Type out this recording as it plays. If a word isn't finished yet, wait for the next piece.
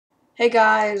Hey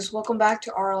guys, welcome back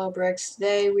to Arlo Bricks.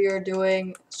 Today we are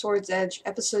doing SwordsEdge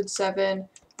episode 7.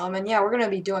 And yeah, we're gonna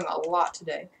be doing a lot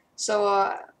today.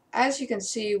 So as you can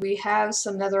see, we have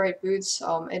some netherite boots.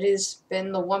 It has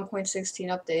been the 1.16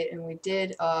 update, and we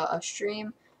did a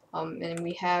stream. And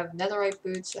we have netherite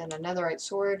boots and a netherite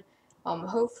sword.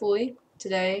 Hopefully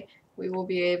today we will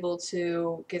be able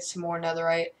to get some more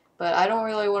netherite. But I don't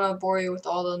really want to bore you with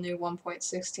all the new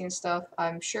 1.16 stuff.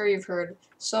 I'm sure you've heard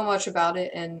so much about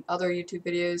it in other YouTube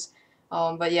videos.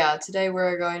 But yeah, today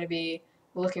we're going to be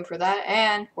looking for that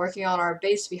and working on our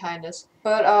base behind us.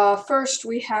 But first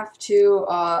we have to,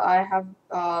 I have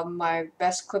my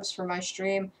best clips for my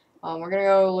stream. We're going to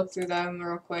go look through them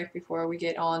real quick before we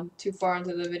get on too far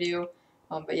into the video.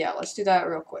 But yeah, let's do that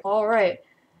real quick. Alright.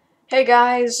 Hey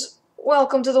guys,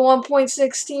 welcome to the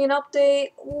 1.16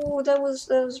 update. Ooh, that was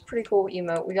a pretty cool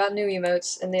emote. We got new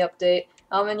emotes in the update.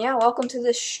 And yeah, welcome to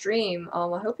this stream.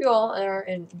 I hope you all are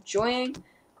enjoying.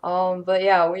 But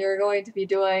yeah, we are going to be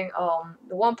doing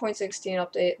the 1.16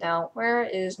 update now. Where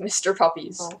is Mr.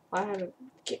 Puppies? Oh, I haven't.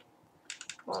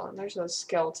 Oh, there's a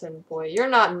skeleton boy. You're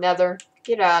not Nether.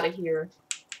 Get out of here.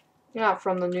 You're not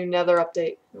from the new Nether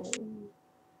update.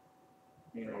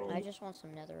 I just want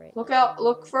some netherite.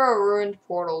 Look for a ruined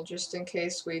portal just in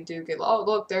case we do get. Oh,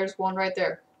 look, there's one right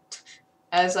there.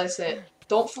 As I said,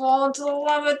 don't fall into the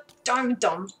lava. I'm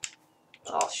dumb.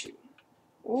 Oh shoot.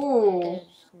 Ooh.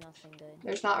 There's nothing good.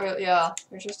 There's not really. Yeah,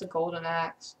 there's just a golden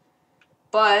axe.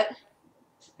 But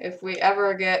if we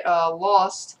ever get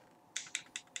lost,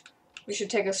 we should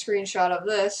take a screenshot of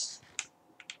this.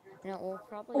 No, we'll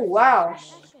probably. Oh wow.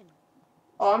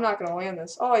 Oh, I'm not gonna land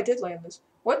this. Oh, I did land this.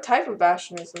 What type of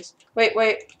bastion is this? Wait.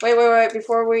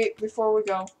 Before we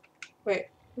go. Wait.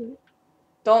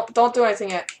 Don't do anything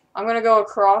yet. I'm gonna go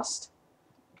across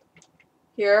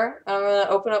here, and I'm gonna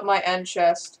open up my end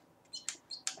chest,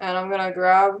 and I'm gonna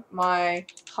grab my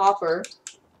hopper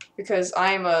because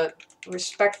I'm a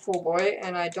respectful boy,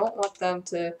 and I don't want them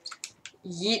to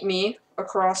yeet me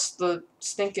across the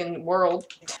stinking world.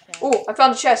 Oh, I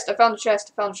found a chest. I found a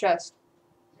chest.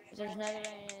 There's netherite in it.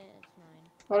 It's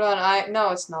mine. Hold on.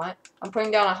 No, it's not. I'm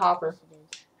putting down a hopper.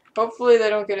 Hopefully they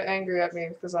don't get angry at me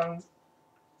because I'm.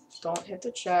 Don't hit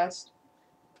the chest.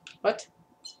 What?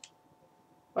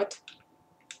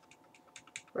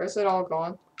 Where's it all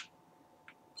gone?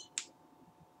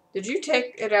 Did you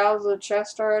take it out of the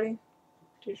chest already?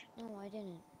 No, I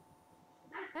didn't.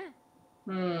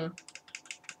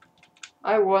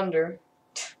 I wonder.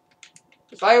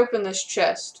 If I open this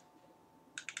chest.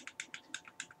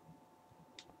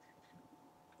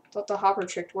 I thought the hopper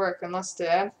trick worked unless it's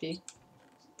empty.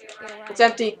 It's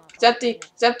empty.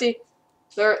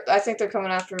 I think they're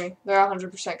coming after me. They're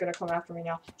 100% gonna come after me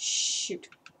now. Shoot.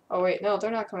 Oh wait, no,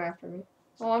 they're not coming after me.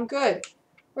 Oh, I'm good.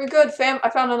 We're good, fam. I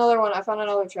found another one. I found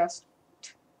another chest.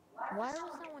 Why was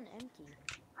that one empty?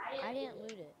 I didn't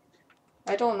loot it.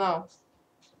 I don't know.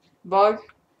 Bug?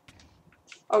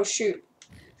 Oh, shoot.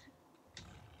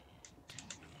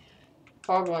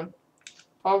 Hoglin.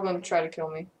 Hoglin tried to kill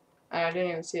me. And I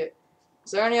didn't even see it.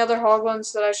 Is there any other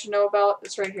hoglins that I should know about?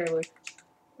 It's right here, Luke.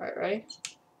 Alright, ready?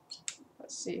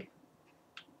 Let's see.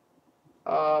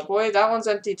 Boy, that one's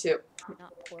empty too.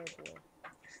 Not poor boy.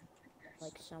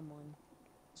 Like someone.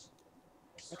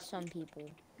 Like some people.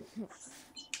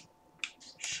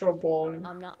 Showbone.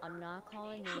 I'm not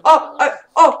calling you. Oh,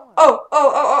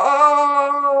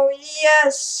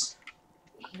 yes!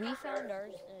 We found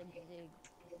ours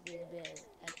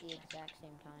at the exact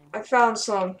same time. I found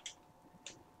some.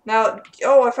 Now,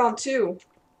 oh, I found two.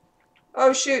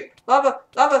 Oh shoot, lava!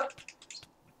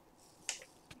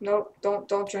 Nope,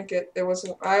 don't drink it. It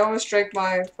wasn't. I almost drank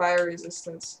my fire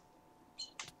resistance,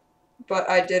 but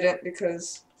I didn't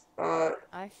because.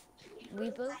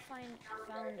 We both found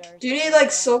ours. Do you need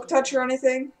like silk touch or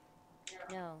anything?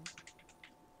 No.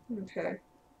 Okay.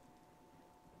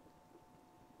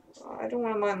 I don't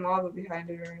want to mine lava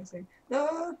behind it or anything.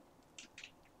 No.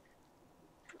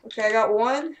 Okay, I got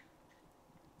one.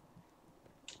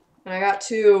 And I got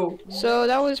two. So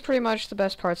that was pretty much the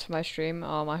best parts of my stream.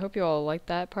 I hope you all liked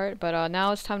that part. But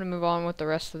now it's time to move on with the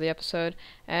rest of the episode.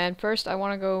 And first, I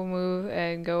want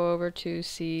to go over to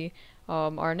see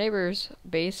our neighbor's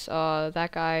base.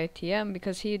 That guy TM,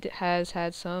 because he has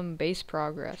had some base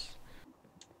progress.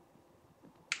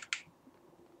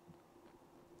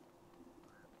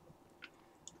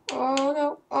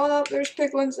 Oh no, there's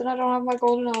piglins and I don't have my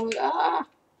golden helmet.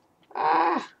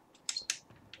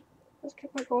 Let's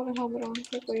get my golden helmet on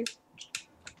quickly.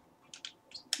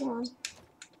 Come on.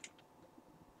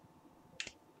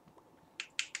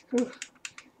 Whew.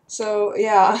 So,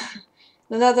 yeah.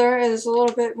 The nether is a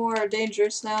little bit more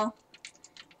dangerous now.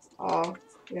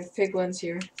 We have piglins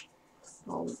here.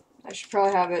 I should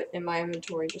probably have it in my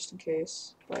inventory just in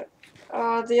case. But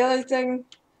the other thing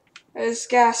is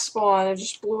gas spawn. I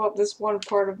just blew up this one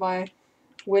part of my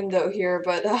window here,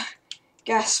 but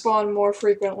gas spawn more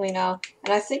frequently now.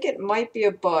 And I think it might be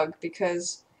a bug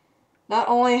because not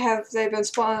only have they been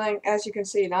spawning, as you can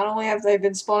see, not only have they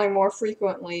been spawning more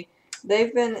frequently,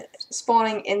 they've been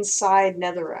spawning inside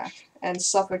netherrack and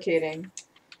suffocating.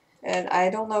 And I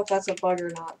don't know if that's a bug or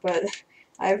not, but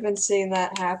I've been seeing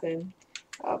that happen.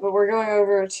 But we're going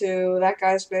over to that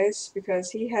guy's base because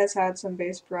he has had some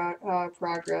base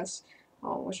progress,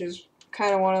 which is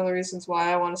kind of one of the reasons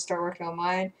why I want to start working on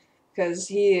mine, because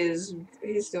he's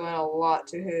doing a lot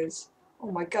to his. Oh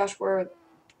my gosh, there's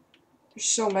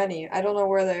so many. I don't know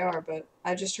where they are, but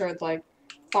I just heard like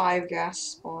 5 gas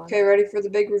spawn. Okay, ready for the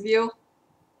big reveal?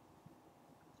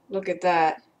 Look at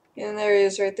that. And there he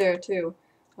is right there too.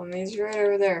 He's right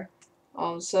over there.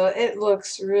 So it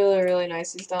looks really, really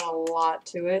nice. He's done a lot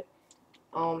to it.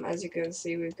 As you can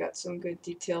see, we've got some good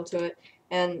detail to it.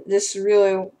 And this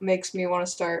really makes me want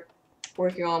to start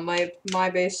working on my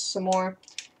base some more.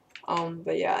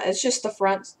 But yeah, it's just the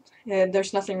front.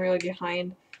 There's nothing really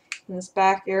behind in this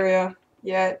back area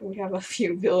yet. We have a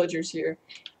few villagers here,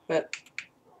 but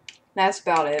that's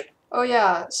about it. Oh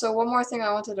yeah, so one more thing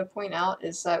I wanted to point out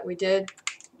is that we did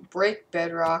break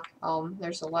bedrock.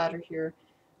 There's a ladder here.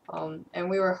 And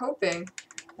we were hoping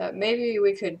that maybe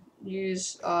we could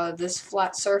use this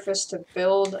flat surface to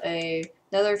build a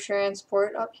nether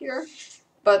transport up here.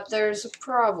 But there's a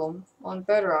problem on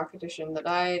Bedrock Edition that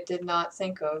I did not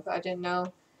think of. I didn't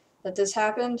know that this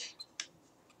happened.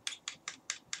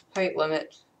 Height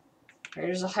limit.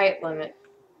 There's a height limit.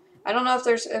 I don't know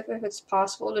if it's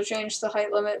possible to change the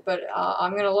height limit, but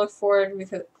I'm gonna look for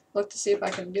it. Look to see if I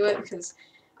can do it because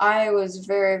I was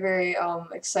very, very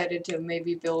excited to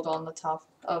maybe build on the top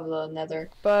of the nether.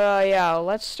 But yeah,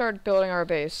 let's start building our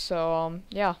base. So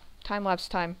yeah, time lapse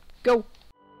time. Go.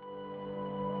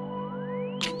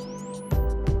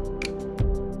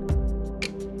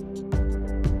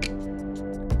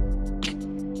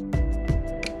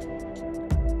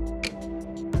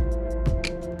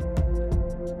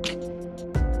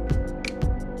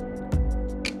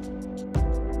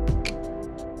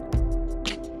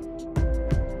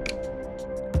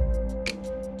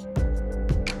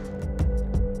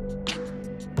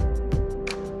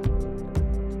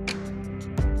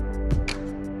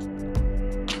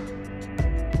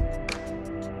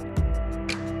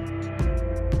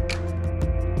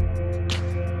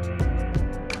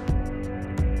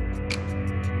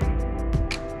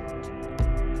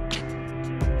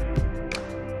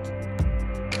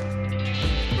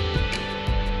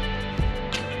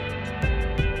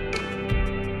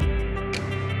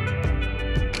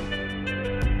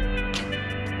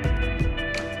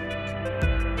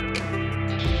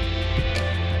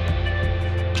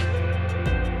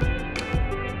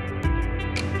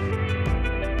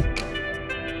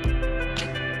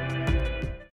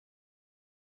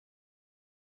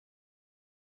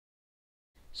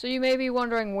 So you may be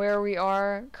wondering where we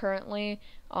are currently.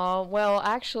 Well,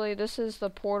 actually, this is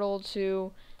the portal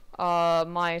to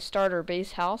my starter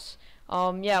base house.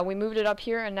 Yeah, we moved it up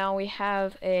here, and now we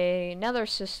have a nether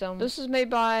system. This is made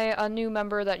by a new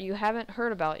member that you haven't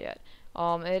heard about yet.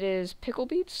 It is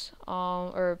Picklebeats,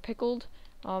 or Pickled,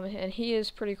 and he is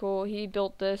pretty cool. He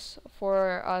built this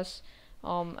for us,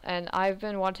 and I've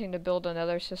been wanting to build a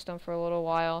nether system for a little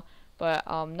while, but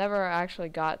never actually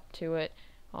got to it.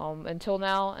 Until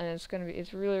now, and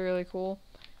it's really, really cool.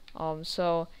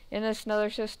 So in this nether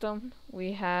system,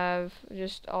 we have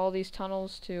just all these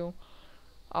tunnels to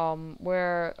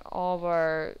where all of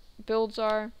our builds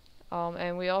are,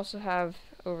 and we also have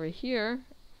over here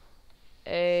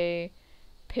a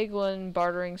piglin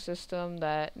bartering system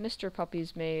that Mr.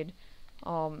 Puppy's made,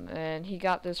 and he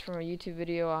got this from a YouTube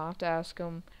video. I'll have to ask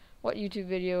him what YouTube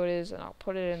video it is, and I'll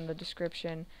put it in the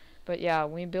description. But yeah,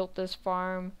 we built this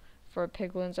farm for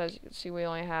piglins. As you can see, we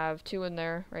only have 2 in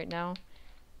there right now,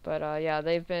 but yeah,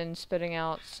 they've been spitting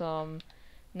out some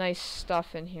nice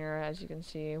stuff in here. As you can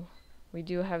see, we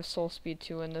do have soul speed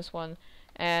 2 in this one,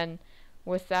 and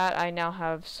with that I now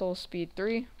have soul speed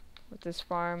 3 with this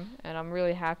farm, and I'm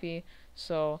really happy.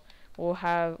 So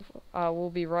we'll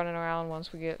be running around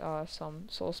once we get some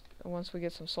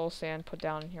soul sand put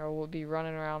down in here. We'll be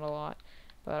running around a lot.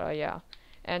 But yeah,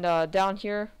 and down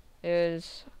here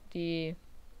is the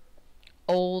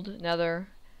old nether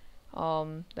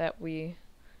that we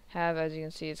have. As you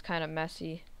can see, it's kind of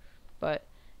messy, but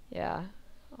yeah,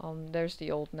 there's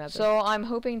the old nether. So I'm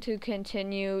hoping to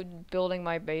continue building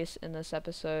my base in this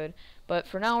episode, but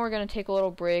for now we're going to take a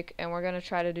little break and we're going to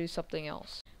try to do something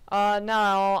else.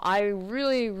 Now I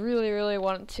really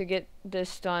want to get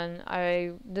this done.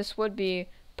 This would be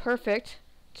perfect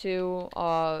to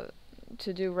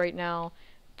do right now,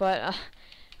 but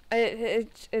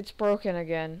it's broken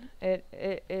again.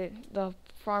 The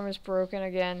farm is broken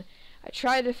again. I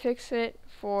tried to fix it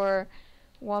for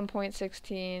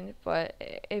 1.16, but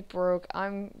it broke.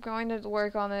 I'm going to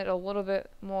work on it a little bit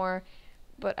more,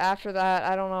 but after that,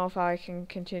 I don't know if I can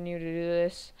continue to do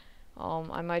this.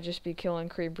 I might just be killing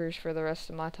creepers for the rest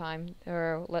of my time,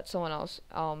 or let someone else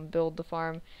build the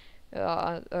farm,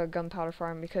 a gunpowder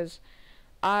farm, because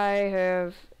I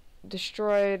have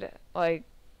destroyed, like,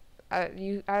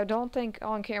 I don't think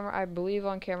on camera, I believe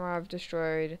on camera I've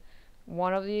destroyed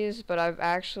one of these, but I've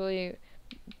actually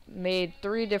made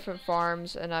 3 different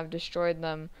farms and I've destroyed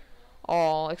them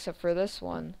all except for this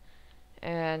one.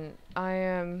 And I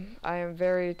am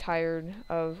very tired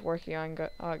of working on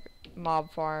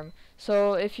mob farm.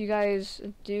 So if you guys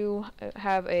do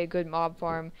have a good mob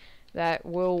farm that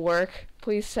will work,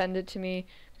 please send it to me,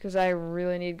 because I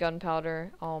really need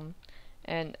gunpowder.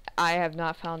 And I have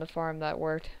not found a farm that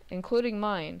worked, including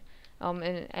mine.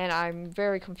 And I'm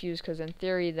very confused, because in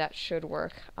theory that should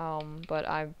work, but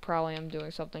I probably am doing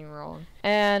something wrong.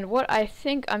 And what I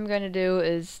think I'm going to do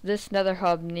is, this nether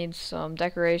hub needs some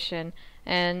decoration,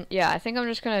 and yeah, I think I'm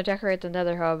just going to decorate the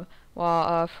nether hub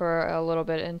while, for a little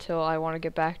bit, until I want to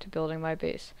get back to building my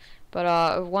base.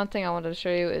 But one thing I wanted to show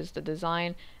you is the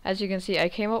design. As you can see, I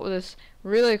came up with this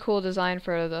really cool design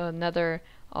for the nether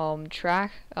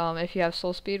track. If you have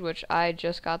soul speed, which I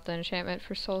just got the enchantment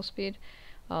for soul speed,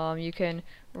 you can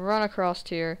run across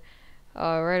here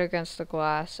right against the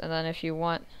glass, and then if you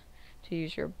want to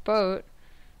use your boat,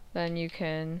 then you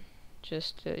can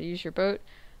just use your boat.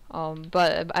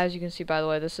 But as you can see, by the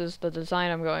way, this is the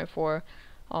design I'm going for.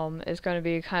 It's going to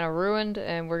be kind of ruined,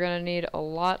 and we're going to need a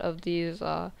lot of these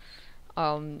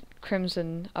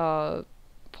crimson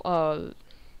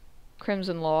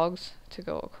crimson logs to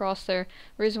go across there.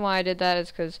 The reason why I did that is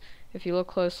because if you look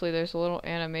closely, there's a little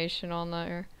animation on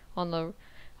there on the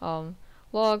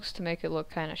logs to make it look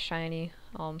kind of shiny.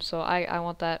 So I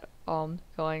want that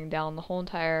going down the whole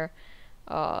entire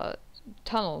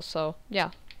tunnel. So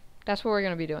yeah, that's what we're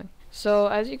going to be doing. So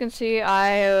as you can see, I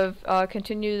have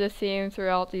continued the theme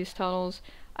throughout these tunnels.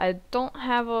 I don't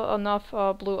have enough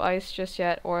blue ice just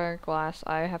yet, or glass.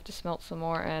 I have to smelt some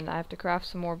more, and I have to craft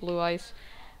some more blue ice.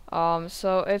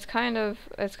 So it's kind of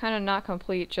not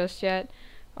complete just yet.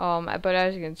 But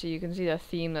as you can see the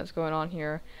theme that's going on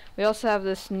here. We also have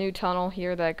this new tunnel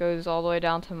here that goes all the way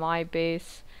down to my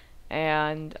base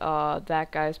and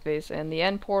that guy's base, and the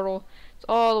end portal is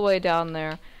all the way down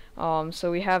there.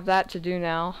 So we have that to do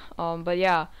now. But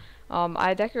yeah,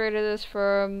 I decorated this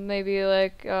for maybe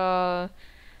like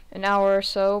an hour or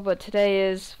so, but today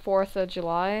is 4th of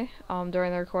July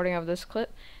during the recording of this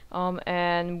clip.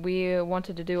 And we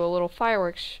wanted to do a little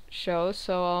fireworks show,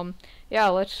 so yeah,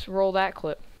 let's roll that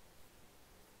clip.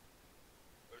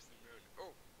 Where's the moon?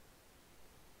 Oh!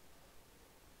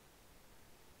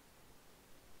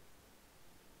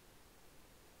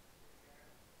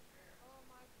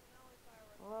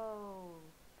 Whoa.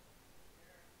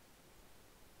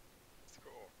 It's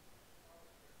cool.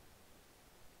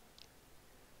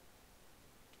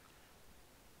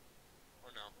 Oh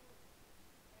no.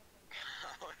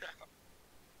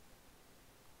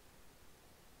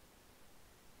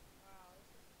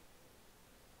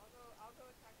 Oh no. I'll go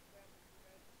attack them, you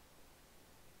guys.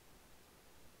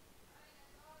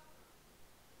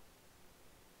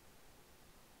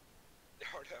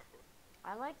 Oh no.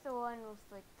 I like the one with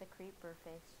like the creeper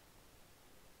face.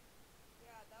 Yeah,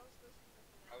 that was supposed to be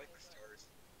the I finale, like the stars.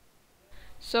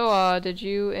 So, did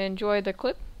you enjoy the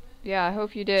clip? Yeah, I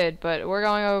hope you did, but we're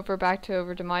going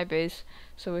over to my base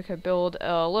so we could build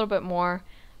a little bit more,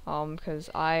 because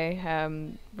I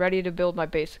am ready to build my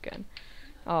base again.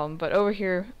 But over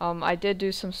here, I did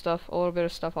do some stuff, a little bit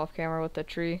of stuff off camera with the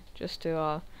tree, just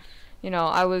to, you know,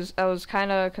 I was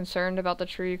kind of concerned about the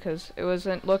tree because it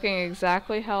wasn't looking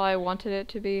exactly how I wanted it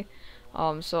to be.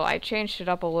 So I changed it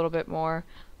up a little bit more.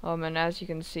 And as you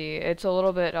can see, it's a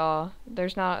little bit,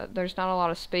 there's not a lot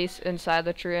of space inside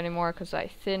the tree anymore because I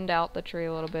thinned out the tree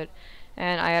a little bit,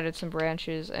 and I added some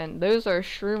branches, and those are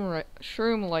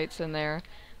shroom lights in there,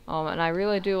 and I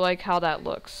really do like how that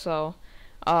looks. So,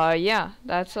 yeah,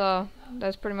 that's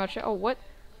pretty much it. Oh, what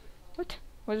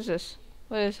is this?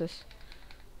 What is this?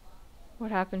 What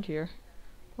happened here?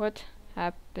 What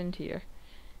happened here?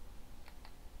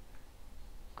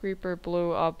 Creeper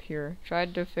blew up here.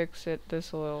 Tried to fix it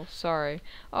this little. Sorry.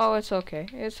 Oh, it's okay.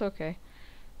 It's okay.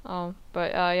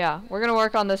 But yeah, we're gonna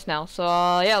work on this now. So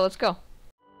yeah, let's go.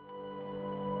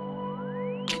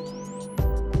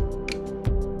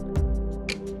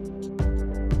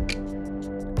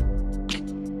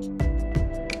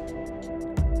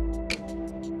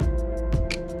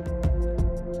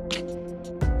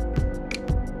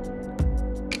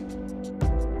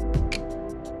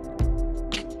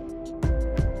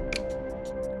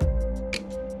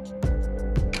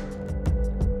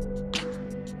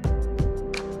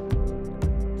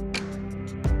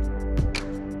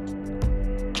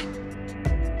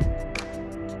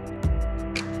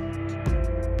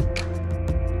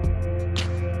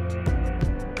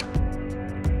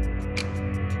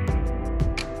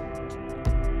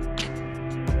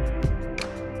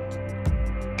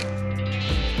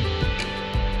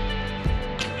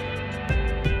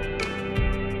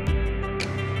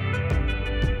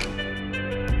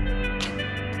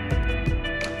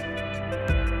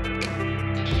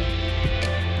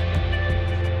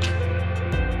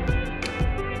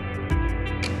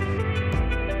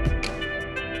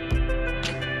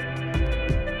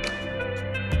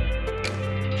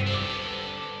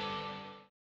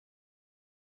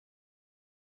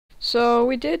 So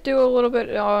we did do a little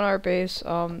bit on our base,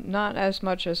 not as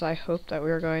much as I hoped that we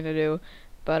were going to do,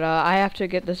 but I have to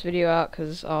get this video out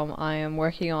because I am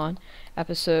working on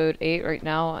episode 8 right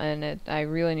now, and I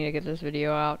really need to get this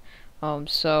video out.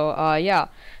 Yeah.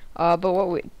 But what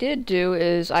we did do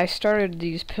is I started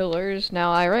these pillars.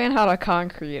 Now I ran out of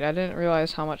concrete. I didn't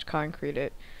realize how much concrete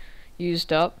it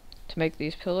used up to make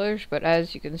these pillars, but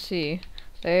as you can see,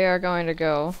 they are going to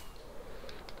go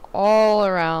all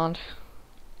around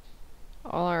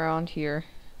here.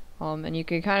 And you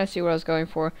can kind of see what I was going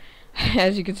for.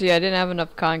 As you can see, I didn't have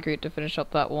enough concrete to finish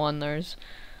up that one. There's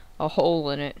a hole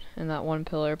in it, in that one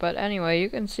pillar. But anyway, you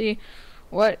can see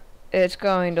what it's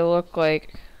going to look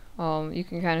like. You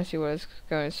can kind of see what it's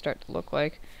going to start to look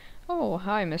like. Oh,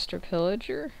 hi, Mr.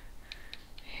 Pillager.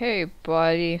 Hey,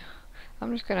 buddy.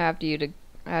 I'm just going to have to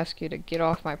ask you to get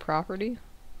off my property,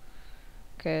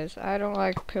 because I don't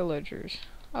like pillagers.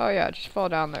 Oh, yeah, just fall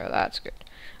down there. That's good.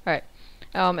 Alright.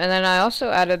 And then I also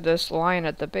added this line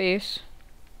at the base.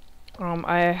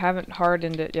 I haven't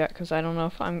hardened it yet because I don't know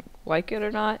if I like it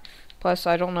or not. Plus,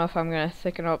 I don't know if I'm going to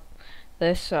thicken up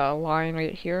this line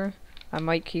right here. I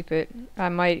might keep it. I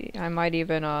might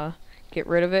even get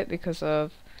rid of it because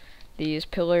of these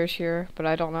pillars here. But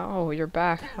I don't know. Oh, you're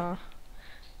back, huh?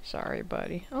 Sorry,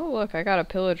 buddy. Oh, look, I got a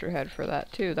pillager head for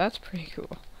that too. That's pretty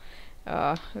cool.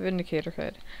 Vindicator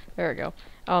head. There we go.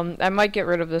 I might get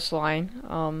rid of this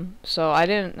line. So I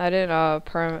didn't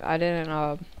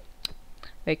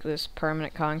make this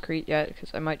permanent concrete yet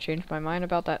because I might change my mind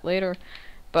about that later.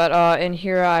 But in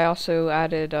here I also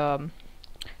added some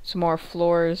more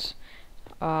floors.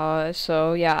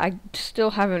 So yeah, I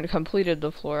still haven't completed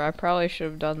the floor. I probably should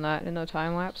have done that in the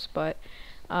time lapse, but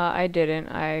I didn't.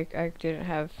 I didn't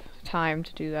have time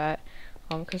to do that.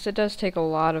 Because it does take a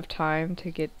lot of time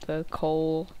to get the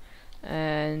coal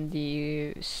and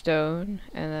the stone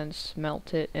and then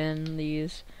smelt it in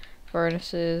these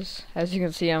furnaces. As you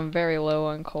can see, I'm very low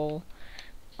on coal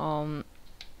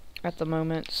at the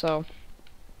moment, so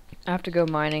I have to go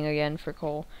mining again for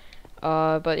coal.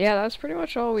 But yeah, that's pretty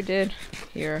much all we did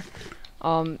here.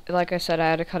 Like I said, I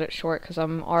had to cut it short because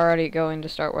I'm already going to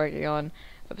start working on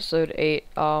episode 8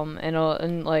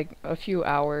 in like a few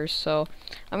hours, so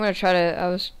I'm gonna try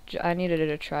to I needed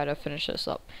to try to finish this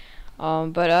up.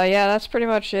 Yeah, that's pretty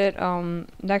much it.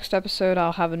 Next episode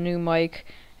I'll have a new mic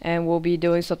and we'll be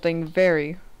doing something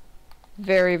very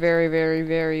very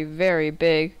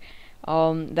big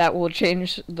that will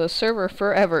change the server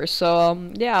forever.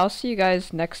 So yeah, I'll see you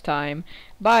guys next time.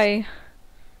 Bye.